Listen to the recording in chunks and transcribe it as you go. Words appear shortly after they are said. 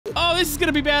Oh, this is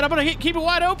gonna be bad. I'm gonna keep it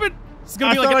wide open. It's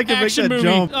gonna be like an action movie.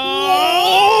 Jump.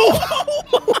 Oh!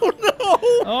 Oh no!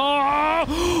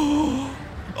 Oh!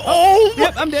 Oh!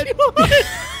 Yep, I'm dead.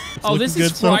 Oh, this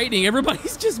is frightening.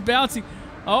 Everybody's just bouncing.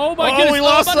 Oh my goodness! We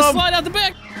lost I'm about to slide out the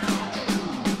back.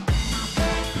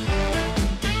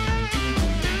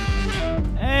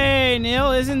 Hey,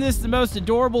 Neil, isn't this the most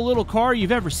adorable little car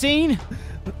you've ever seen?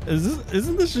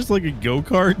 Isn't this just like a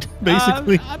go-kart,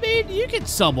 basically? I mean, you could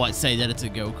somewhat say that it's a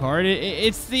go-kart.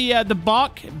 It's the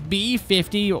Bach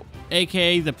B50,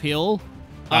 aka the Pill.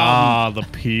 The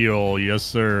Peel, yes,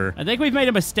 sir. I think we've made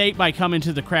a mistake by coming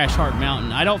to the Crash Heart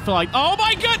Mountain. I don't feel like... Oh,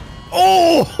 my God!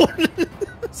 Oh!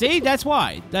 See, that's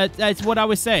why. That's what I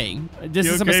was saying. This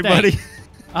is a okay, mistake.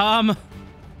 Buddy?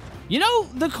 You know,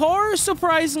 the car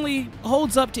surprisingly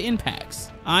holds up to impacts.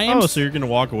 So you're going to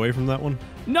walk away from that one?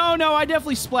 No, I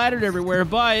definitely splattered everywhere,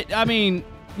 but, I mean,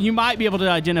 you might be able to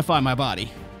identify my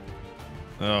body.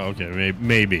 Oh, okay.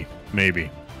 Maybe.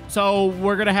 So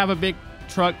we're going to have a big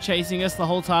truck chasing us the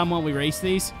whole time while we race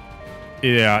these?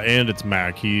 Yeah, and it's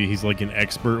Mac. He's like an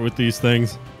expert with these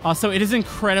things. Also, it is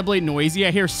incredibly noisy.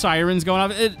 I hear sirens going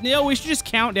off. Neil, we should just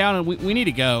count down and we need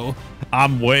to go.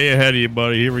 I'm way ahead of you,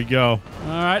 buddy. Here we go. All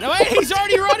right. Oh, wait, he's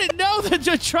already running. No,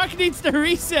 the truck needs to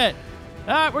reset.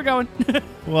 All right, we're going.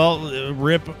 Well,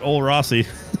 rip old Rossi.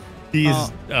 He's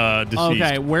deceased.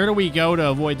 Okay, where do we go to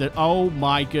avoid the... Oh,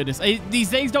 my goodness. These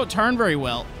things don't turn very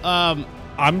well.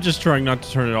 I'm just trying not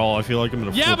to turn at all. I feel like I'm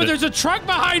going to flip Yeah, but there's a truck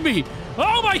behind me.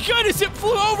 Oh, my goodness. It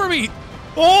flew over me.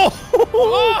 Oh!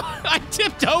 I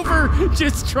tipped over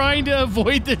just trying to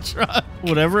avoid the truck.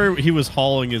 Whatever he was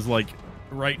hauling is like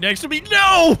right next to me.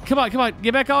 No! Come on.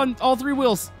 Get back on all three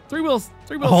wheels. Three wheels.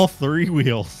 All three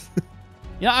wheels.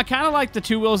 Yeah, I kind of like the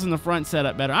two wheels in the front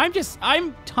setup better.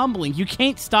 I'm tumbling. You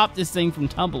can't stop this thing from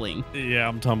tumbling. Yeah,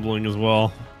 I'm tumbling as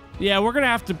well. Yeah, we're going to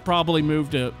have to probably move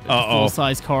to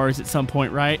full-size cars at some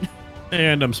point, right?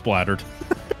 And I'm splattered.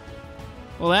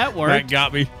 Well, that worked. That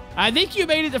got me. I think you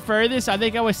made it the furthest. I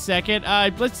think I was second.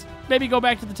 Let's maybe go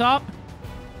back to the top.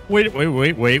 Wait.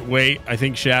 I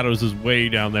think Shadows is way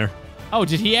down there. Oh,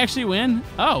 did he actually win?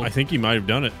 Oh. I think he might have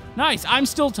done it. Nice. I'm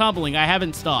still tumbling. I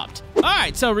haven't stopped. All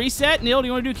right, so reset. Neil, do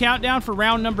you want to do countdown for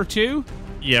round number 2?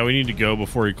 Yeah, we need to go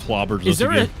before he clobbers us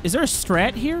again. Is there a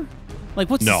strat here? Like,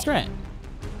 what's the strat?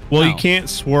 Well, you can't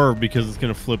swerve because it's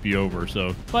going to flip you over,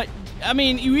 so... But, I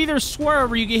mean, you either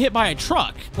swerve or you get hit by a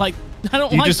truck. Like, I don't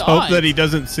like the You just hope that he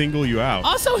doesn't single you out.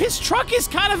 Also, his truck is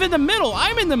kind of in the middle.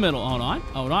 I'm in the middle. Hold on.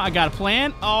 I got a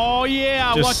plan. Oh,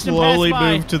 yeah. I watched him pass by. Just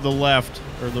slowly move to the left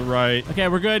or the right. Okay,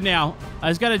 we're good now.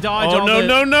 I just got to dodge all no.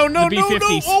 the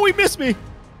B50s. Oh, he missed me.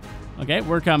 Okay,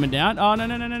 we're coming down. Oh,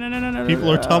 no.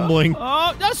 People are tumbling.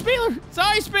 Oh, no, Spieler.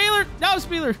 Sorry, Spieler. No,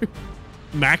 Spieler.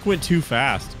 Mac went too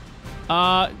fast.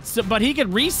 But he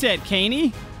could reset, can't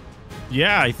he?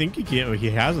 Yeah, I think he can. He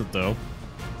hasn't, though.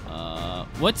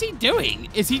 What's he doing?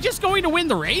 Is he just going to win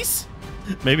the race?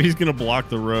 Maybe he's going to block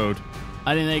the road.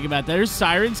 I didn't think about that. There's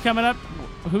sirens coming up.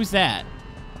 Who's that?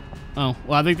 Oh,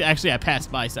 well, I think actually I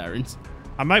passed by sirens.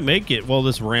 I might make it. Well,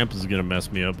 this ramp is going to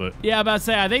mess me up, but... Yeah, I'm about to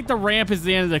say, I think the ramp is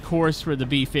the end of the course for the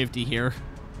B50 here.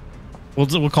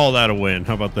 We'll call that a win.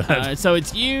 How about that? So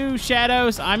it's you,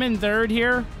 Shadows. I'm in third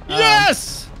here.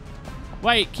 Yes!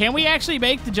 Wait, can we actually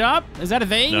make the job? Is that a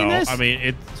thing in this? I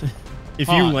mean, if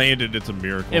you landed, it's a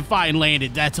miracle. If I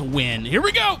landed, that's a win. Here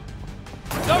we go.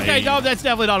 Okay, no, that's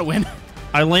definitely not a win.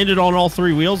 I landed on all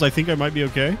three wheels. I think I might be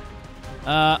okay.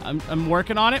 I'm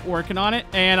working on it,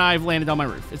 and I've landed on my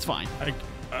roof. It's fine.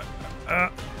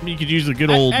 You could use a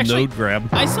good old node grab.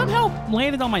 I somehow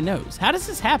landed on my nose. How does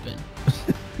this happen?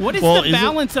 What is the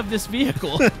balance of this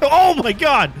vehicle? Oh, my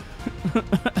God.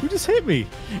 Who just hit me?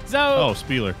 So,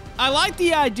 Spieler. I like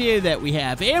the idea that we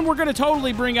have, and we're going to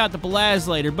totally bring out the BELAZ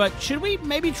later, but should we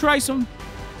maybe try some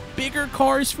bigger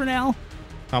cars for now?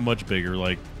 How much bigger?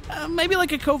 Like maybe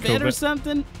like a Corvette or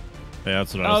something? Yeah,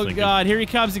 that's what I was thinking. Oh, God, here he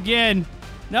comes again.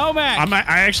 No, Mac.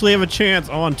 I actually have a chance.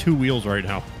 I'm on 2 wheels right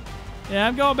now. Yeah,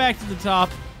 I'm going back to the top.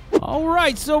 All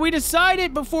right, so we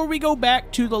decided before we go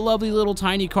back to the lovely little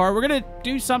tiny car, we're going to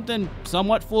do something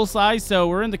somewhat full-size. So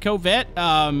we're in the Corvette,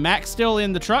 Mac's still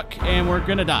in the truck, and we're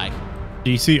going to die.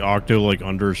 Do you see Octo, like,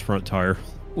 under his front tire?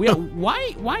 Yeah,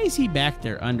 why is he back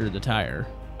there under the tire?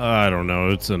 I don't know.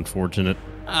 It's unfortunate.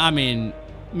 I mean,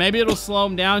 maybe it'll slow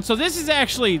him down. So this is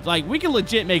actually, like, we can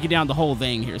legit make it down the whole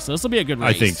thing here. So this will be a good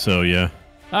race. I think so, yeah.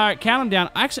 All right, count him down.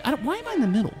 Actually, why am I in the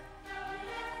middle?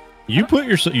 You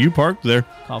parked there.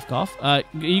 Cough, cough.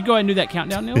 You go ahead and do that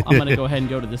countdown, Neil. I'm going to go ahead and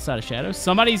go to this side of Shadows.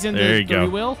 Somebody's in the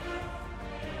 3-wheel.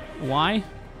 Why?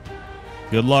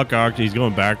 Good luck, Octa. He's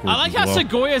going backwards. I like how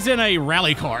Segoya's in a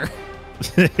rally car.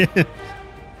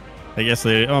 I guess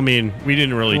they. I mean, we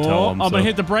didn't really tell them. I'm gonna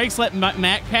hit the brakes, let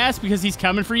Mac pass because he's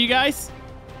coming for you guys.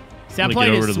 See, I'm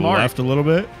playing get over it to smart. the left a little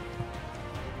bit.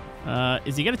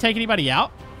 Is he gonna take anybody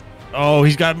out? Oh,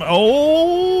 he's got.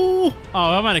 Oh,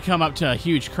 I'm gonna come up to a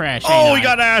huge crash. Oh, he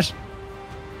got Ash.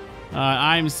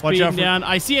 I'm speeding down.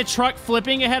 I see a truck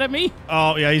flipping ahead of me.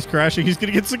 Oh yeah, he's crashing. He's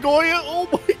gonna get Sequoia. Oh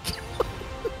my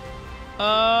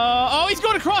god. He's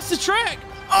going across the track.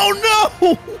 Oh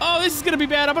no. Oh, this is gonna be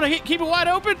bad. I'm gonna keep it wide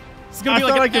open. This is gonna be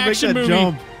I like an action movie.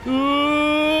 Jump.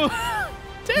 Ooh.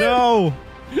 No.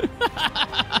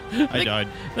 I died.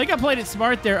 I think I played it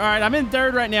smart there. All right, I'm in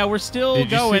third right now. We're still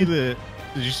going.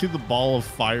 Did you see the ball of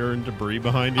fire and debris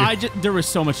behind you? There was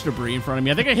so much debris in front of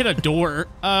me. I think I hit a door.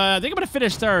 I think I'm going to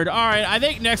finish third. All right, I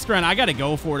think next round I got to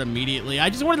go for it immediately. I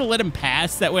just wanted to let him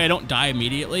pass. That way I don't die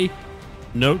immediately.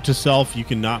 Note to self, you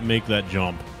cannot make that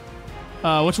jump.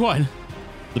 Which one?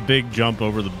 The big jump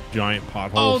over the giant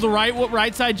pothole. Oh, the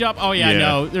right side jump? Oh, yeah,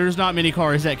 no. There's not many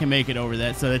cars that can make it over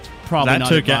that, so that's probably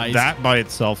not advised. That by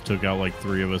itself took out like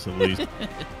 3 of us at least. All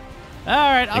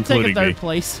right, I'll take a third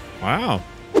place. Wow.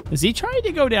 Is he trying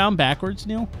to go down backwards,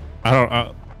 Neil? I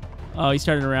don't. Oh, he's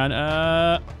turning around.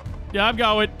 Yeah, I'm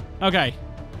going. Okay.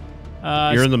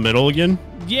 You're in the middle again?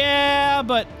 Yeah,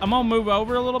 but I'm going to move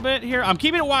over a little bit here. I'm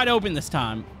keeping it wide open this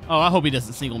time. Oh, I hope he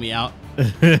doesn't single me out.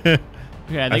 Okay,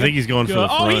 I think he's going for the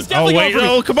front. Oh, he's definitely going for me.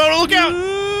 Oh, come on, look out!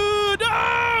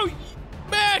 No!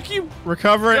 Mac, you...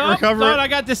 Recover it, recover it. I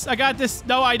got this.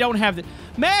 No, I don't have it.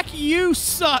 Mac, you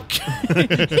suck.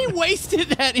 He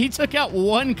wasted that. He took out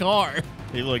 1 car.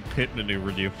 He like pit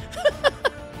maneuvered you.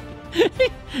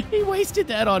 He wasted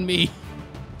that on me.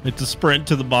 It's a sprint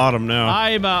to the bottom now.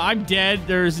 I'm dead.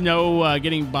 There's no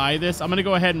getting by this. I'm gonna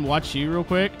go ahead and watch you real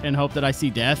quick and hope that I see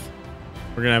death.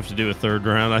 We're gonna have to do a 3rd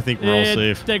round. I think we're all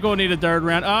safe. They're gonna need a 3rd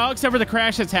round. Oh, except for the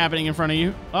crash that's happening in front of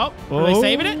you. Oh, are they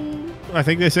saving it? I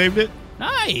think they saved it.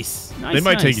 Nice. They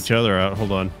might take each other out.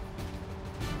 Hold on.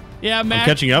 Yeah, Mac. I'm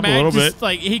catching up a little bit.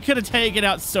 Like he could have taken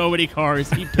out so many cars.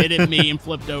 He pitted me and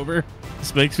flipped over.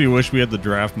 This makes me wish we had the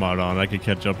draft mod on. I could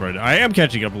catch up right now. I am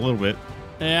catching up a little bit.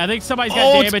 Yeah, I think somebody's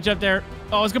got damage up there.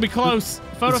 Oh, it's gonna be close.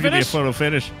 Photo it's finish. Gonna be a photo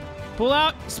finish. Pull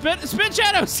out. Spin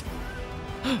shadows.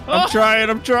 I'm trying.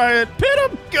 Pit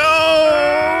him. Go!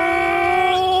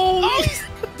 Oh,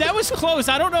 that was close.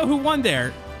 I don't know who won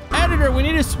there. Editor, we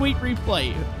need a sweet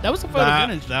replay. That was a photo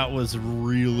finish. That was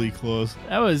really close.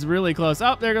 That was really close.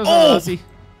 Oh, there goes Rossi.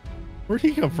 Where'd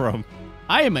he come from?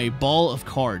 I am a ball of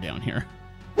car down here.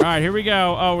 All right, here we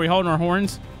go. Oh, are we holding our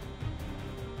horns?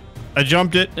 I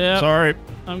jumped it. Yep. Sorry.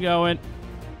 I'm going.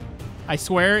 I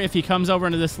swear if he comes over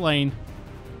into this lane.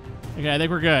 Okay, I think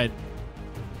we're good.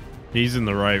 He's in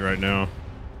the right now.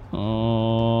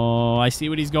 Oh, I see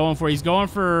what he's going for. He's going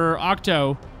for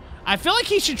Octo. I feel like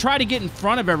he should try to get in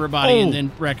front of everybody and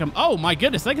then wreck him. Oh, my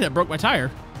goodness. Look at that. Broke my tire.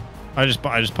 I just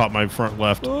popped my front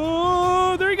left.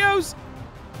 Oh, there he goes.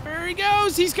 There he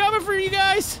goes. He's coming for you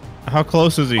guys. How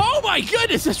close is he? Oh, my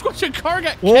goodness. This car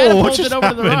got catapulted over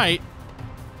to the right.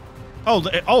 Oh,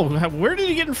 where did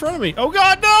he get in front of me? Oh,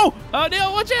 God, no. Oh,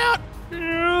 Neil, watch out.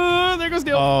 There goes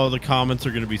Neil. Oh, the comments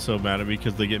are going to be so mad at me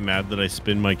because they get mad that I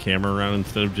spin my camera around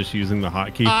instead of just using the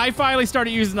hotkey. I finally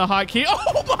started using the hotkey.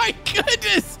 Oh, my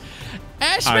goodness.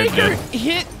 Ashmaker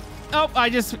hit... Oh, I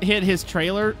just hit his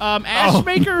trailer.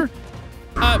 Ashmaker,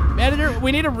 editor,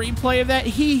 we need a replay of that.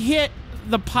 He hit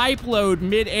the pipe load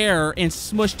mid-air and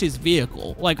smushed his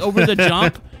vehicle. Like, over the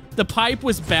jump, the pipe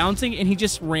was bouncing, and he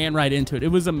just ran right into it. It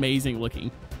was amazing looking.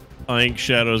 I think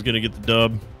Shadow's going to get the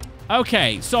dub.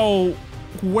 Okay, so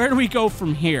where do we go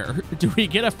from here? Do we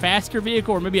get a faster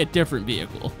vehicle or maybe a different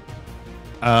vehicle?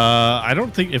 I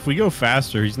don't think if we go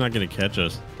faster, he's not going to catch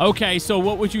us. Okay, so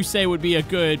what would you say would be a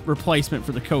good replacement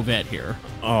for the Corvette here?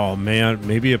 Oh, man,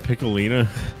 maybe a Piccolina.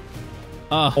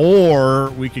 Or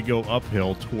we could go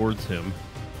uphill towards him.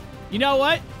 You know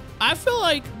what? I feel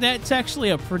like that's actually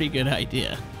a pretty good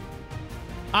idea.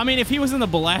 I mean, if he was in the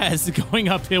BELAZ, going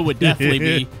uphill would definitely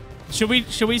be... Should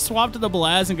we swap to the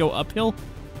BELAZ and go uphill?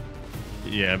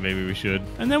 Yeah, maybe we should.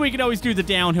 And then we could always do the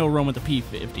downhill run with the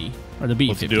P50 or the B50.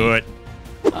 Let's do it.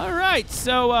 All right,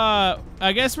 so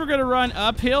I guess we're gonna run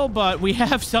uphill, but we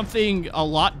have something a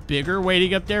lot bigger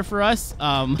waiting up there for us.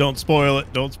 Don't spoil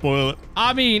it. Don't spoil it.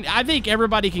 I mean, I think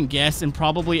everybody can guess, and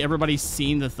probably everybody's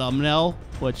seen the thumbnail,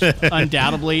 which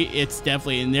undoubtedly it's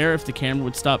definitely in there if the camera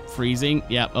would stop freezing.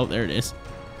 Yeah. Oh, there it is.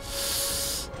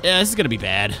 Yeah, this is gonna be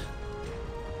bad.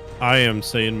 I am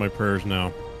saying my prayers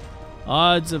now.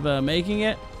 Odds of making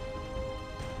it?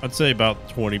 I'd say about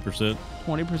 20%.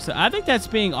 20%. I think that's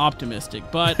being optimistic,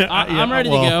 but I'm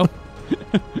ready to go.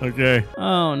 Okay.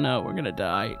 Oh, no. We're going to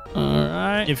die. All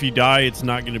right. If you die, it's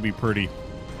not going to be pretty.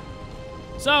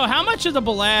 So how much of the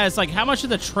BELAZ, like how much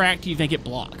of the track do you think it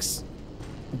blocks?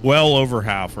 Well over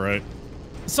half, right?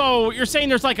 So you're saying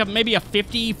there's like maybe a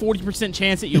 50-40%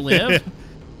 chance that you live?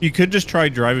 You could just try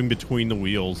driving between the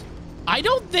wheels. I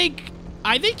think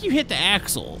you hit the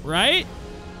axle, right?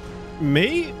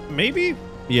 Maybe?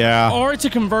 Yeah. Or it's a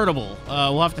convertible.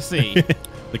 We'll have to see.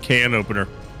 The can opener.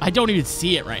 I don't even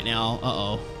see it right now.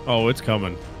 Uh-oh. Oh, it's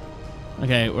coming.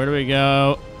 Okay, where do we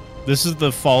go? This is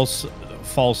the false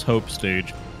hope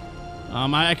stage.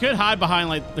 I could hide behind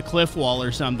like the cliff wall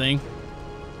or something.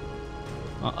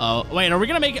 Uh-oh. Wait, are we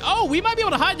gonna make it? Oh, we might be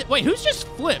able to hide. Wait, who's just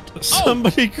flipped?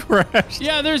 Somebody crashed.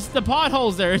 Yeah, there's the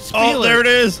potholes there. It's oh, there it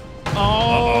is.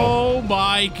 Oh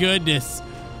my goodness.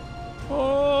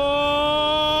 Oh.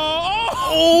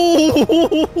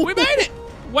 We made it.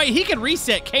 Wait, he can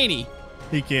reset, can't he?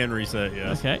 He can reset,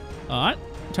 yes. Okay. All right.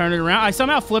 Turn it around. I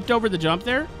somehow flipped over the jump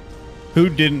there. Who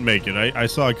didn't make it? I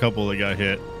saw a couple that got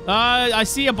hit. I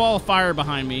see a ball of fire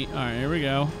behind me. All right, here we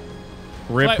go.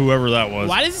 Rip Wait, whoever that was.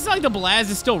 Why does it sound like the BELAZ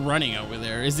is still running over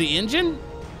there? Is the engine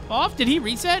off? Did he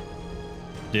reset?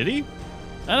 Did he?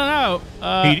 I don't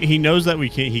know. He knows that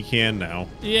he can now.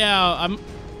 Yeah,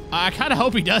 I kind of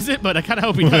hope he does it, but I kind of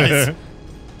hope he does.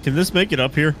 Can this make it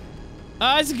up here?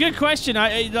 It's a good question.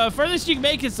 The furthest you can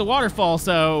make is the waterfall,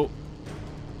 so...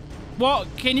 Well,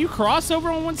 can you cross over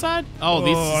on one side? Oh,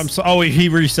 he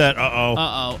reset. Uh-oh.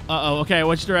 Uh-oh. Okay,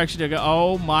 which direction to go?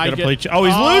 Oh, my God. He's losing it.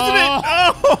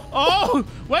 Oh! Oh!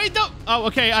 Wait, no. Oh,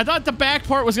 okay. I thought the back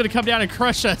part was going to come down and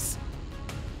crush us.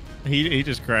 He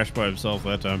just crashed by himself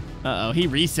that time. Uh-oh. He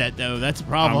reset, though. That's a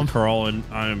problem.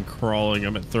 I am crawling.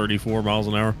 I'm at 34 miles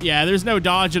an hour. Yeah, there's no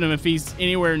dodging him if he's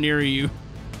anywhere near you.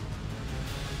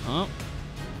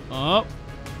 Oh.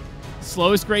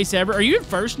 Slowest race ever. Are you in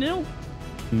first, Neil?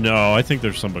 No, I think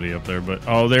there's somebody up there, but...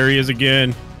 Oh, there he is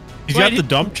again. He's got the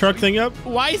dump truck thing up?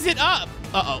 Why is it up?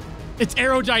 Uh-oh. It's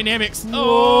aerodynamics. Whoa.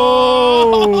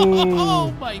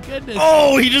 Oh, my goodness.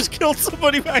 Oh, he just killed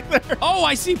somebody back there. Oh,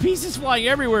 I see pieces flying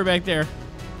everywhere back there.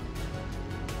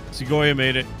 Segoya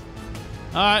made it.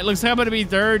 All right, looks like I'm going to be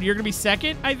third. You're going to be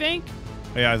second, I think?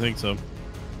 Yeah, I think so.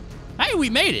 Hey, we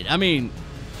made it. I mean,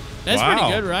 that's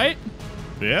pretty good, right?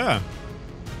 Yeah.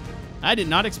 I did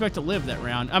not expect to live that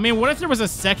round. I mean, what if there was a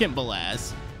second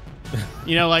BELAZ?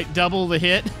 You know, like double the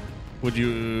hit? Would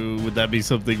that be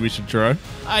something we should try?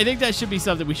 I think that should be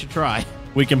something we should try.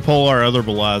 We can pull our other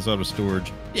BELAZ out of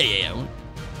storage. Yeah.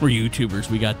 We're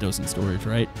YouTubers. We got those in storage,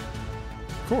 right?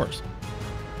 Of course.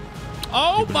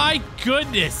 Oh my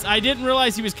goodness. I didn't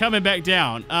realize he was coming back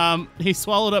down. He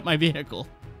swallowed up my vehicle.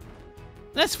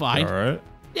 That's fine. All right.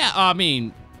 Yeah, I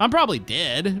mean, I'm probably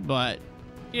dead, but,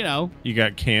 you know. You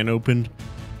got can opened?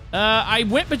 I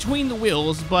went between the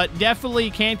wheels, but definitely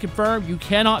can confirm you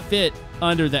cannot fit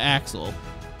under the axle.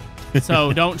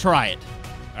 So don't try it.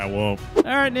 I won't. All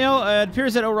right, Neil. It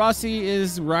appears that O'Rossi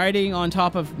is riding on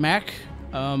top of Mac.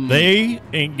 They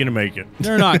ain't going to make it.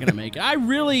 They're not going to make it. I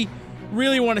really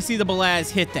want to see the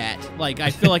BELAZ hit that. Like, I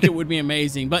feel like it would be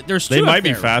amazing. But there's two. They might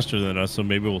be faster than us, so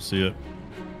maybe we'll see it.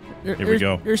 Here we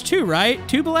go. There's two, right?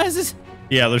 Two BELAZes?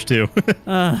 Yeah, there's two.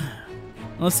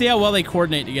 Let's see how well they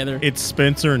coordinate together. It's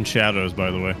Spencer and Shadows, by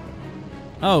the way.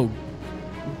 Oh,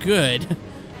 good.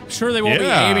 Sure they won't be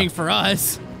aiming for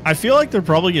us. I feel like they're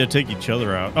probably going to take each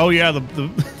other out. Oh, yeah,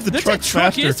 the truck's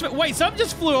faster. Wait, something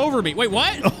just flew over me. Wait,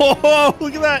 what? Oh,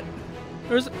 look at that.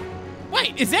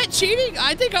 Wait, is that cheating?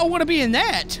 I think I want to be in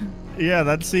that. Yeah,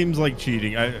 that seems like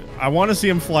cheating. I want to see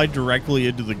him fly directly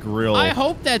into the grill. I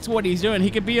hope that's what he's doing. He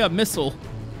could be a missile.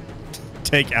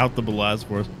 Take out the BELAZ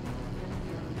for us.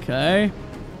 Okay.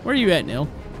 Where are you at, Neil?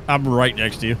 I'm right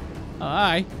next to you.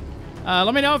 Hi.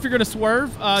 Let me know if you're going to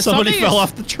swerve. Somebody fell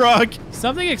off the truck.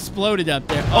 Something exploded up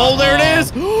there. Oh, there it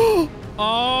is.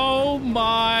 Oh,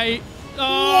 my.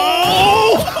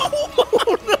 Oh,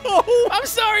 no. I'm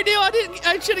sorry, Neil.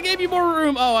 I should have gave you more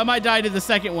room. Oh, I might die to the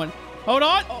second one. Hold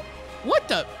on. Oh, what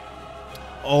the?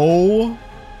 Oh,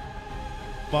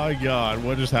 my God.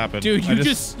 What just happened? Dude,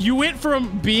 you went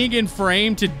from being in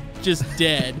frame to just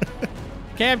dead.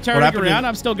 Okay, I'm turning around.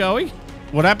 I'm still going.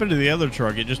 What happened to the other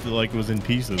truck? It just like was in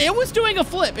pieces. It was doing a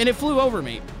flip and it flew over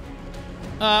me.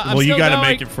 Well, you got to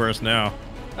make it for us now.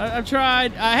 I've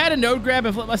tried. I had a node grab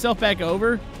and flip myself back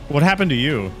over. What happened to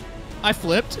you? I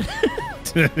flipped.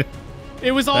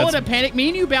 It was all in a panic. Me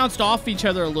and you bounced off each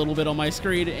other a little bit on my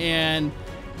screen, and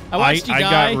I watched you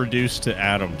die. I got reduced to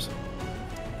atoms.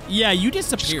 Yeah, you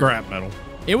disappeared. Scrap metal.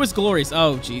 It was glorious.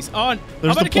 Oh, jeez. Oh,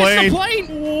 there's I'm going to catch the plane.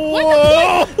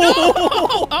 Whoa. What the plane?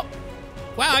 No. Oh.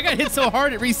 Wow, I got hit so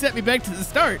hard it reset me back to the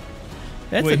start.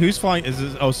 Wait, who's flying? Is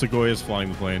this? Oh, Segoya's flying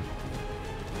the plane.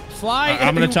 Fly.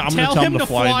 I'm gonna tell him to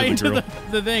fly into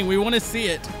the thing. We want to see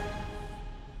it.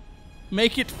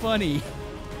 Make it funny.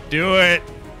 Do it,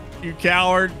 you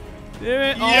coward. Do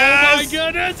it. Yes! Oh, my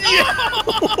goodness.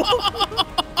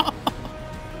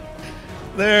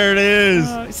 There it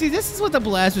is. See, this is what the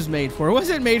BELAZ was made for. It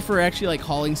wasn't made for actually, like,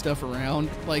 hauling stuff around.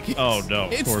 Like, Oh, no,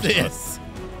 of it's course this. not.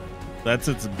 That's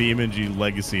its BeamNG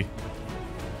legacy.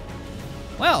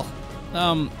 Well,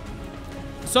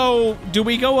 so do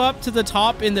we go up to the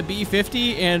top in the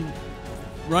B50 and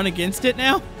run against it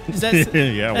now?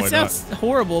 Yeah, why that sounds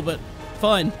horrible, but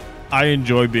fun. I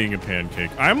enjoy being a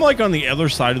pancake. I'm like on the other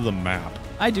side of the map.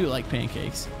 I do like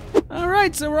pancakes. All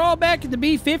right, so we're all back at the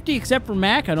B50 except for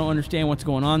Mac. I don't understand what's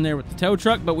going on there with the tow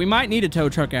truck, but we might need a tow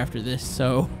truck after this,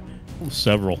 so.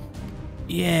 Several.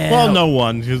 Yeah. Well, no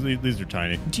one, because these are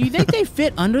tiny. Do you think they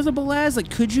fit under the BELAZ? Like,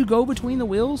 could you go between the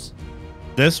wheels?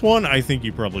 This one, I think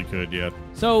you probably could, yeah.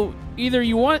 So either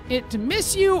you want it to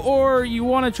miss you, or you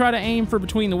want to try to aim for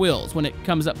between the wheels when it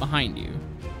comes up behind you.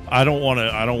 I don't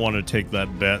want to take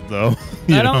that bet though.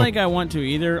 I don't think I want to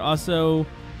either. Also,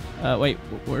 wait,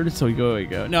 where did we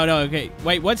go? No, okay.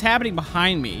 Wait, what's happening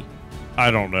behind me?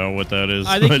 I don't know what that is.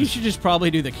 I think you should just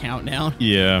probably do the countdown.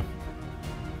 Yeah.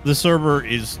 The server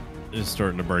is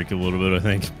starting to break a little bit, I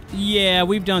think. Yeah,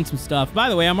 we've done some stuff. By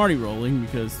the way, I'm already rolling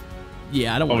because,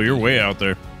 yeah, I don't want to. Oh, you're way out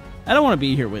there. I don't want to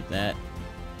be here with that.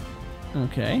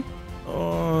 Okay.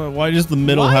 Why does the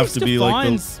middle have to be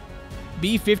like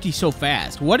the B50 so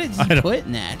fast? What did he put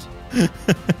in that?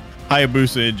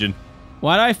 Hayabusa engine?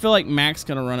 Why do I feel like Mac's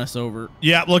gonna run us over?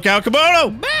 Yeah, look out,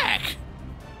 Camodo!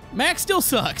 Mac still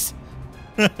sucks.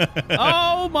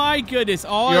 Oh my goodness!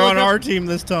 You're on our team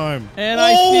this time. And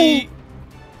I see.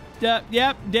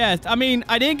 Yep, death. I mean,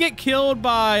 I didn't get killed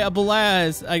by a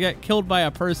BELAZ. I got killed by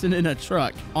a person in a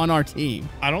truck on our team.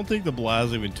 I don't think the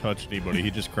BELAZ even touched anybody.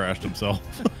 He just crashed himself.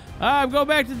 I'm going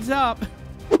back to the top.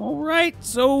 All right,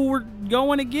 so we're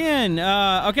going again.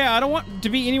 Okay, I don't want to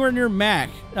be anywhere near Mac.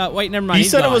 Wait, never mind. He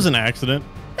said it was an accident.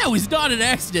 That was not an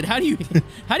accident. How do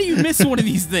you miss one of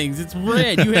these things? It's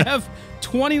red. You have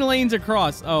 20 lanes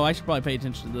across. Oh, I should probably pay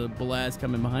attention to the BELAZ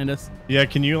coming behind us. Yeah,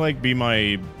 can you like be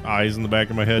my eyes in the back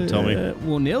of my head? Tell me.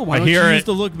 Well, Neil, why don't you use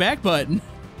the look back button?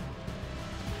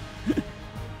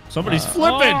 Somebody's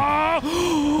flipping.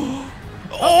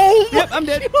 Oh, yep, I'm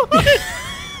dead.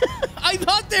 I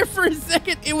thought there for a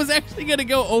second it was actually going to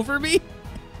go over me.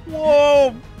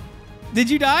 Whoa. Did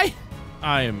you die?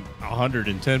 I am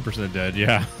 110% dead,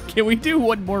 yeah. Can we do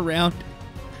one more round?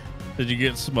 Did you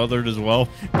get smothered as well?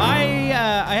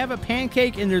 I have a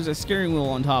pancake and there's a steering wheel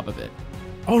on top of it.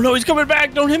 Oh no, he's coming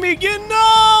back! Don't hit me again!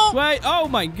 No! Wait! Oh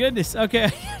my goodness! Okay,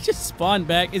 I just spawned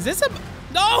back. Is this a?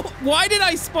 No! Why did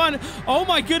I spawn? Oh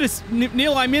my goodness,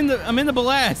 Neil! I'm in the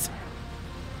BELAZ.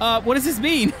 What does this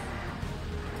mean?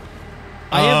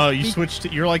 You switched.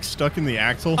 You're like stuck in the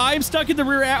axle. I'm stuck in the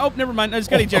rear. Oh, never mind. I just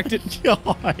got ejected.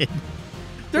 God.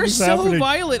 They're so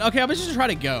violent. Okay, I'm just gonna try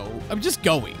to go. I'm just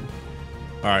going.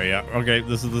 All right, yeah. Okay,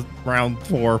 this is the round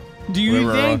 4. Do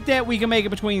you think that we can make it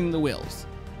between the wheels?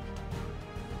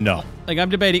 No. Like, I'm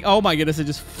debating. Oh my goodness, it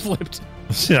just flipped.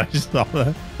 Yeah, I just saw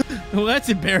that. Well, that's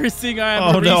embarrassing. I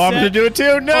have to reset. No, I'm gonna do it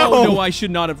too. No. Oh no, I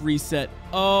should not have reset.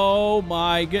 Oh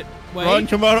my good. Wait. Run,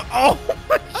 Camodo. Oh.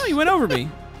 Oh, you went over me.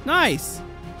 Nice.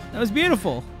 That was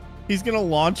beautiful. He's gonna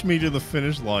launch me to the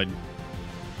finish line.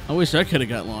 I wish I could have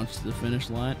got launched to the finish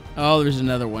line. Oh, there's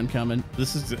another one coming.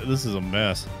 This is a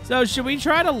mess. So should we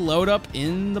try to load up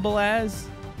in the BELAZ?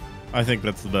 I think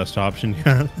that's the best option.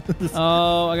 Yeah.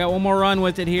 Oh, I got one more run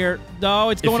with it here.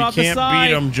 No, it's going off the side. If you can't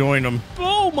beat him, join him.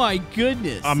 Oh my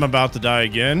goodness. I'm about to die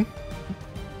again.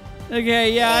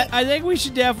 Okay, yeah, I think we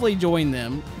should definitely join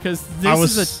them because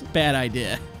this is a bad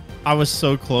idea. I was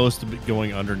so close to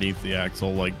going underneath the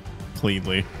axle, like,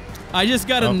 cleanly. I just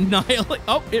got annihilated.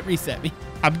 Oh, it reset me.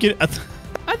 I'm getting.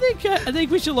 I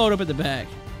think we should load up at the back.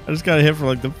 I just got hit for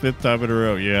like the 5th time in a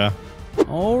row. Yeah.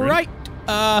 All right.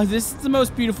 This is the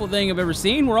most beautiful thing I've ever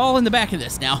seen. We're all in the back of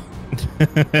this now.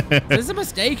 Is this a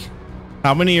mistake?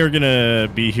 How many are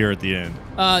gonna be here at the end?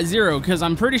 0, because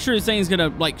I'm pretty sure this thing's gonna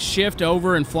like shift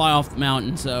over and fly off the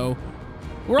mountain. So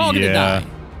we're all gonna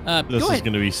die. This is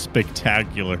gonna be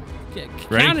spectacular.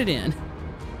 Count it in.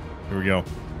 Here we go.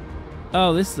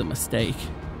 Oh, this is a mistake.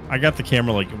 I got the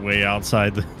camera like way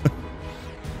outside.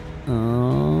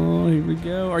 Oh, here we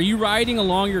go. Are you riding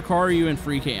along your car or are you in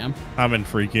free cam? I'm in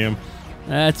free cam.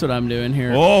 That's what I'm doing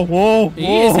here. Whoa, whoa, whoa.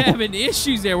 He is having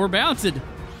issues there. We're bouncing.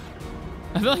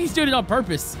 I feel like he's doing it on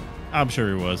purpose. I'm sure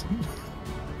he was.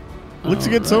 Looks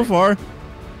good so far.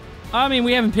 I mean,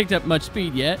 we haven't picked up much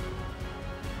speed yet.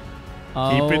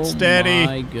 Keep it steady. Oh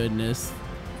my goodness.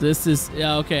 This is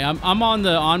okay. I'm on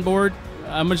the onboard.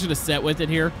 I'm just gonna set with it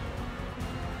here.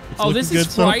 Oh, this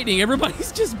is frightening.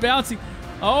 Everybody's just bouncing.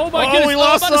 Oh my Oh, goodness! we I'm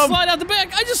lost about to some. slide out the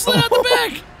back. I just slid out the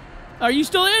back. Are you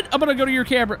still in? I'm gonna go to your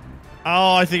camera.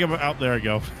 Oh, I think I'm out. There I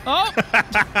go. Oh.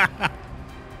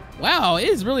 Wow, it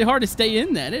is really hard to stay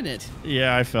in that, isn't it?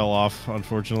 Yeah, I fell off,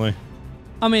 unfortunately.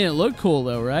 I mean, it looked cool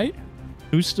though, right?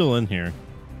 Who's still in here?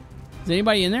 Is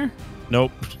anybody in there?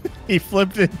 Nope. He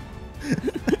flipped it.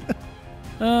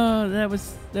 Oh, that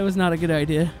was not a good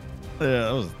idea. Yeah,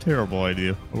 that was a terrible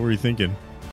idea. What were you thinking?